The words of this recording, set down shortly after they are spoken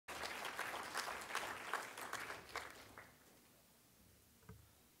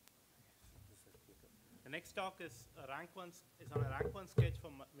next talk is on a rank-1 sketch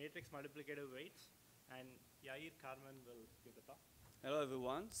for matrix multiplicative weights, and Yair Carmen will give the talk. Hello,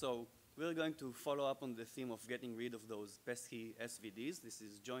 everyone. So we're going to follow up on the theme of getting rid of those pesky SVDs. This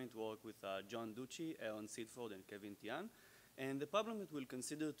is joint work with John Ducci, Aaron Sidford, and Kevin Tian. And the problem that we'll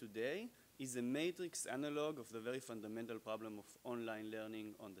consider today is a matrix analog of the very fundamental problem of online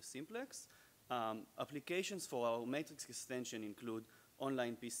learning on the simplex. Applications for our matrix extension include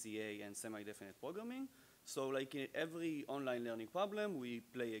online PCA and semi-definite programming. So like in every online learning problem, we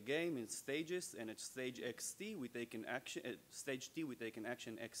play a game in stages, and at stage XT, we take an action, at stage T, we take an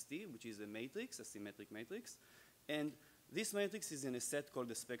action XT, which is a matrix, a symmetric matrix. And this matrix is in a set called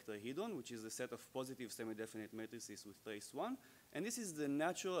the spectrahedron, which is a set of positive semi-definite matrices with trace 1. And this is the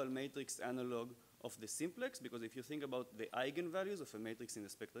natural matrix analog of the simplex, because if you think about the eigenvalues of a matrix in the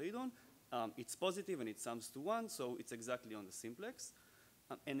spectrahedron, it's positive and it sums to 1, so it's exactly on the simplex.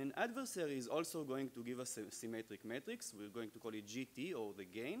 And an adversary is also going to give us a symmetric matrix. We're going to call it GT, or the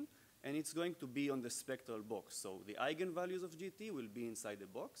gain, and it's going to be on the spectral box. So the eigenvalues of GT will be inside the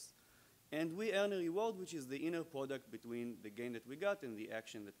box. And we earn a reward, which is the inner product between the gain that we got and the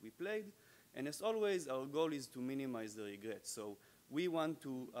action that we played. And as always, our goal is to minimize the regret. So we want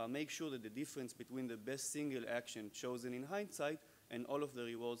to make sure that the difference between the best single action chosen in hindsight and all of the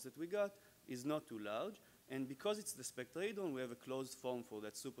rewards that we got is not too large. And because it's the spectrahedron, we have a closed form for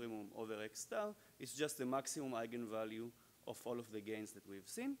that supremum over X star. It's just the maximum eigenvalue of all of the gains that we've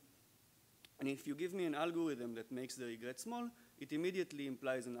seen. And if you give me an algorithm that makes the regret small, it immediately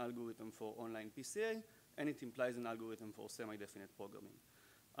implies an algorithm for online PCA, and it implies an algorithm for semi-definite programming.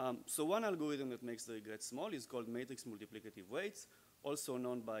 So one algorithm that makes the regret small is called matrix multiplicative weights, also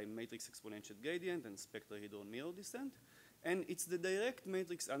known by matrix exponential gradient and spectrahedron mirror descent. And it's the direct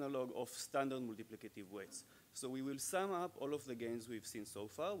matrix analog of standard multiplicative weights. So we will sum up all of the gains we've seen so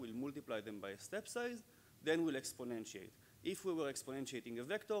far, we'll multiply them by a step size, then we'll exponentiate. If we were exponentiating a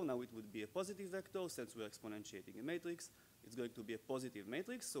vector, now it would be a positive vector. Since we're exponentiating a matrix, it's going to be a positive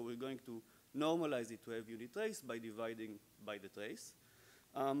matrix, so we're going to normalize it to have unit trace by dividing by the trace.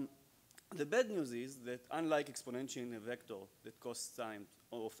 The bad news is that unlike exponentiating a vector that costs time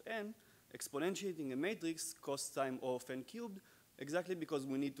O of n, exponentiating a matrix costs time O of n cubed, exactly because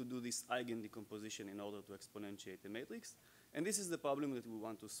we need to do this eigen decomposition in order to exponentiate a matrix. And this is the problem that we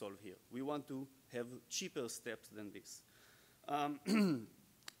want to solve here. We want to have cheaper steps than this.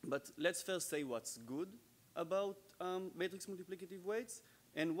 But let's first say what's good about matrix multiplicative weights,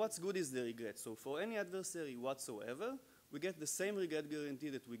 and what's good is the regret. So for any adversary whatsoever, we get the same regret guarantee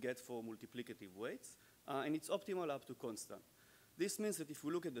that we get for multiplicative weights, and it's optimal up to constant. This means that if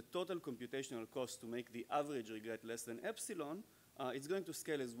we look at the total computational cost to make the average regret less than epsilon, it's going to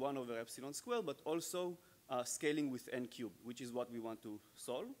scale as 1 over epsilon squared, but also scaling with n cubed, which is what we want to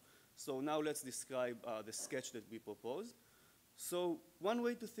solve. So now let's describe the sketch that we proposed. So one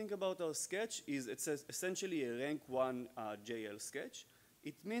way to think about our sketch is it's essentially a rank-1 JL sketch.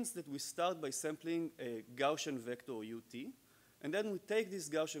 It means that we start by sampling a Gaussian vector UT, and then we take this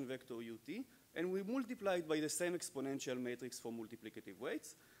Gaussian vector UT, and we multiply it by the same exponential matrix for multiplicative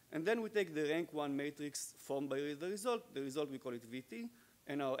weights, and then we take the rank-1 matrix formed by the result we call it VT,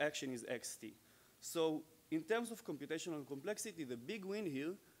 and our action is XT. So in terms of computational complexity, the big win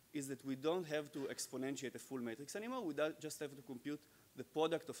here is that we don't have to exponentiate a full matrix anymore. We just have to compute the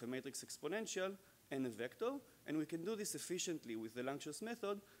product of a matrix exponential and a vector, and we can do this efficiently with the Langchus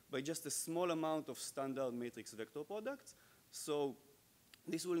method by just a small amount of standard matrix vector products. So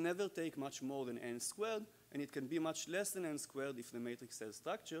this will never take much more than n squared, and it can be much less than n squared if the matrix has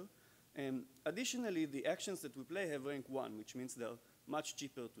structure. And additionally, the actions that we play have rank 1, which means they're much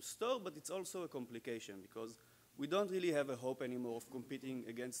cheaper to store, but it's also a complication because we don't really have a hope anymore of competing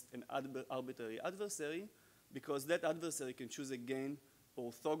against an arbitrary adversary, because that adversary can choose a gain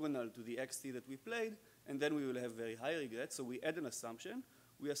orthogonal to the XT that we played, and then we will have very high regret. So we add an assumption.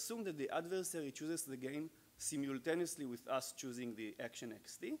 We assume that the adversary chooses the gain simultaneously with us choosing the action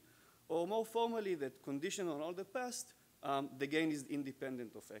XT, or more formally, that condition on all the past, the gain is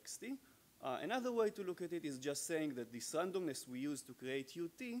independent of XT. Another way to look at it is just saying that this randomness we use to create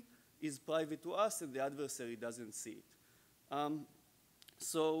UT is private to us and the adversary doesn't see it.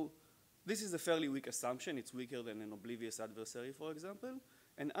 So this is a fairly weak assumption. It's weaker than an oblivious adversary, for example.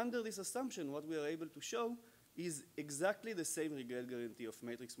 And under this assumption, what we are able to show is exactly the same regret guarantee of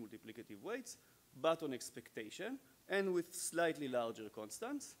matrix multiplicative weights, but on expectation and with slightly larger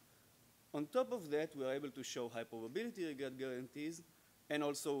constants. On top of that, we are able to show high probability regret guarantees and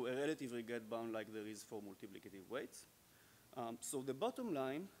also a relative regret bound like there is for multiplicative weights. So the bottom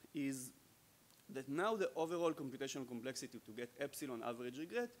line is that now the overall computational complexity to get epsilon average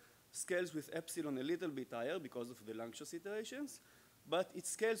regret scales with epsilon a little bit higher because of the Langshas iterations, but it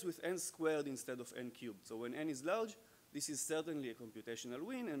scales with n squared instead of n cubed. So when n is large, this is certainly a computational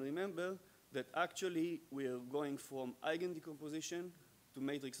win, and remember that actually we're going from eigen decomposition to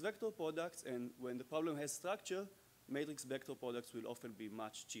matrix vector products, and when the problem has structure, matrix vector products will often be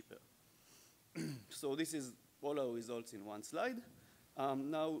much cheaper. So this is all our results in one slide.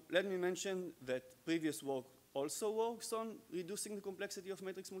 Now, let me mention that previous work also works on reducing the complexity of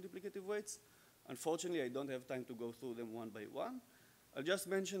matrix multiplicative weights. Unfortunately, I don't have time to go through them one by one. I'll just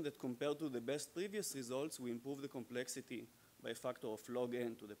mention that compared to the best previous results, we improved the complexity by a factor of log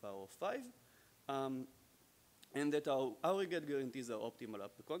n to the power of 5, and that our aggregate guarantees are optimal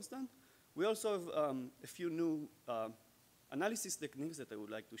up to constant. We also have a few new analysis techniques that I would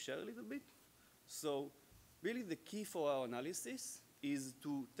like to share a little bit. So really the key for our analysis is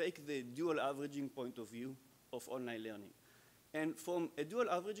to take the dual averaging point of view of online learning. And from a dual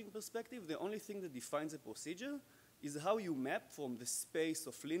averaging perspective, the only thing that defines a procedure is how you map from the space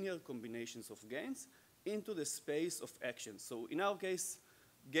of linear combinations of gains into the space of actions. So in our case,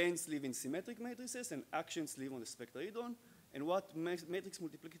 gains live in symmetric matrices and actions live on the spectahedron. And what matrix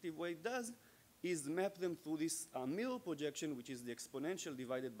multiplicative weight does is map them through this mirror projection, which is the exponential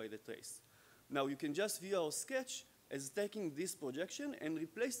divided by the trace. Now you can just view our sketch as taking this projection and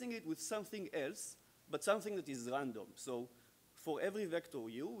replacing it with something else, but something that is random. So for every vector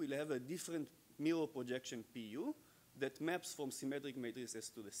u, we'll have a different mirror projection pu that maps from symmetric matrices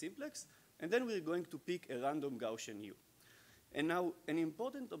to the simplex, and then we're going to pick a random Gaussian u. And now an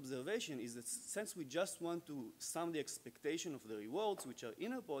important observation is that since we just want to sum the expectation of the rewards, which are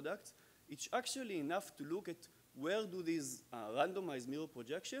inner products, it's actually enough to look at where do these randomized mirror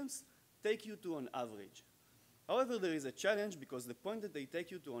projections take you to on average. However, there is a challenge because the point that they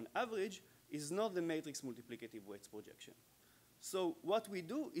take you to on average is not the matrix multiplicative weights projection. So what we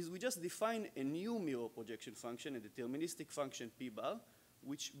do is we just define a new mirror projection function, a deterministic function p bar,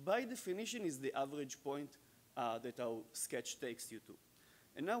 which by definition is the average point that our sketch takes you to.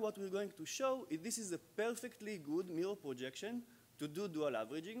 And now what we're going to show is this is a perfectly good mirror projection to do dual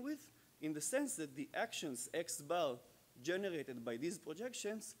averaging with, in the sense that the actions x bar generated by these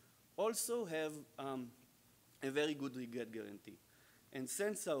projections also have a very good regret guarantee. And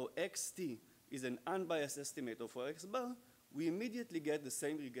since our xt is an unbiased estimator for x bar, we immediately get the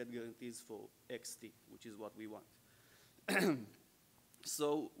same regret guarantees for xt, which is what we want.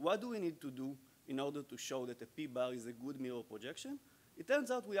 So what do we need to do in order to show that a p bar is a good mirror projection? It turns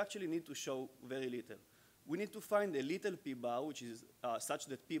out we actually need to show very little. We need to find a little p bar, which is such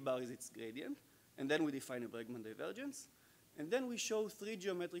that p bar is its gradient, and then we define a Bregman divergence. And then we show 3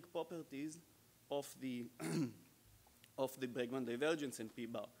 geometric properties of the, of the Bregman divergence and p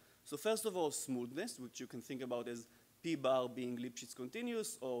bar. So first of all, smoothness, which you can think about as p bar being Lipschitz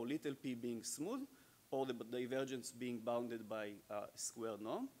continuous, or little p being smooth, or the divergence being bounded by a square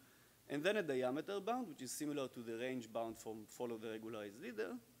norm. And then a diameter bound, which is similar to the range bound from follow the regularized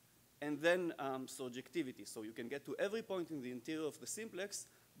leader. And then surjectivity. So you can get to every point in the interior of the simplex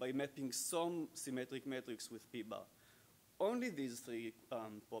by mapping some symmetric matrix with p bar. Only these 3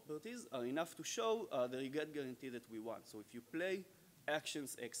 properties are enough to show the regret guarantee that we want. So if you play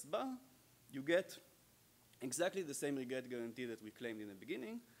actions x bar, you get exactly the same regret guarantee that we claimed in the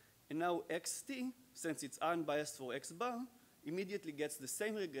beginning. And now xt, since it's unbiased for x bar, immediately gets the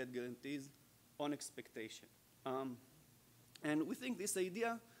same regret guarantees on expectation. And we think this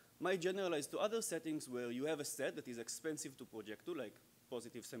idea might generalize to other settings where you have a set that is expensive to project to, like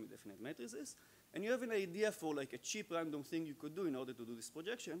positive semi-definite matrices, and you have an idea for like a cheap random thing you could do in order to do this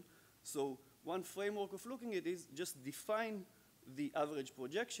projection. So one framework of looking at it is just define the average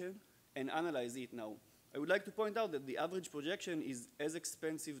projection and analyze it. Now, I would like to point out that the average projection is as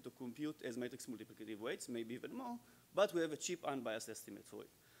expensive to compute as matrix multiplicative weights, maybe even more, but we have a cheap unbiased estimate for it.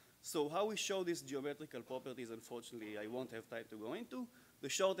 So how we show these geometrical properties, unfortunately, I won't have time to go into. The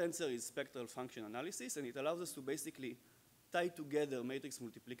short answer is spectral function analysis, and it allows us to basically tie together matrix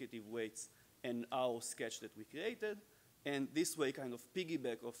multiplicative weights and our sketch that we created, and this way kind of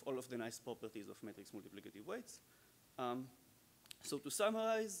piggyback of all of the nice properties of matrix multiplicative weights. So to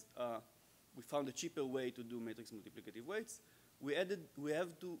summarize, we found a cheaper way to do matrix multiplicative weights. We had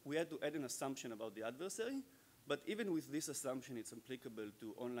to add an assumption about the adversary, but even with this assumption, it's applicable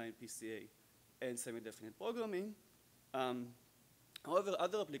to online PCA and semi-definite programming. However,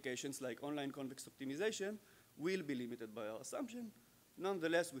 other applications like online convex optimization will be limited by our assumption.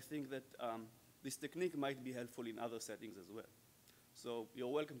 Nonetheless, we think that this technique might be helpful in other settings as well. So you're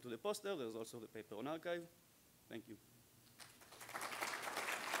welcome to the poster. There's also the paper on archive. Thank you.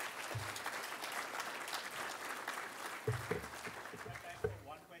 Time for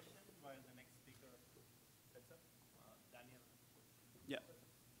one question.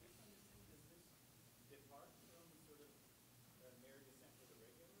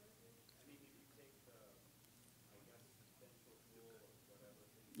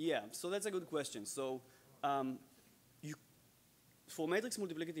 Yeah, so that's a good question. So for matrix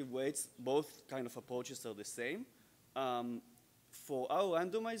multiplicative weights, both kind of approaches are the same. For our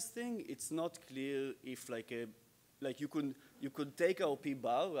randomized thing, it's not clear if you could take our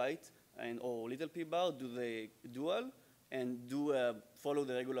p-bar, right, or little p-bar, do the dual, and follow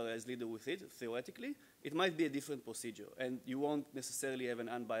the regularized leader with it, theoretically. It might be a different procedure, and you won't necessarily have an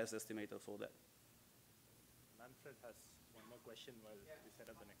unbiased estimator for that. Manfred has one more question while we set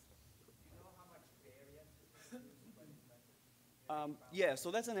up the next one. Do you know how much variance is produced by this method? Yeah, so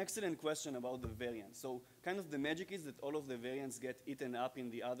that's an excellent question about the variance. So kind of the magic is that all of the variance get eaten up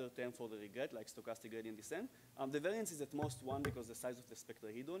in the other term for the regret, like stochastic gradient descent. The variance is at most 1 because the size of the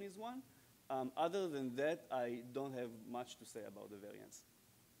spectrahedron is 1. Other than that, I don't have much to say about the variance.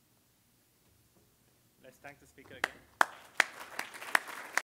 Let's thank the speaker again.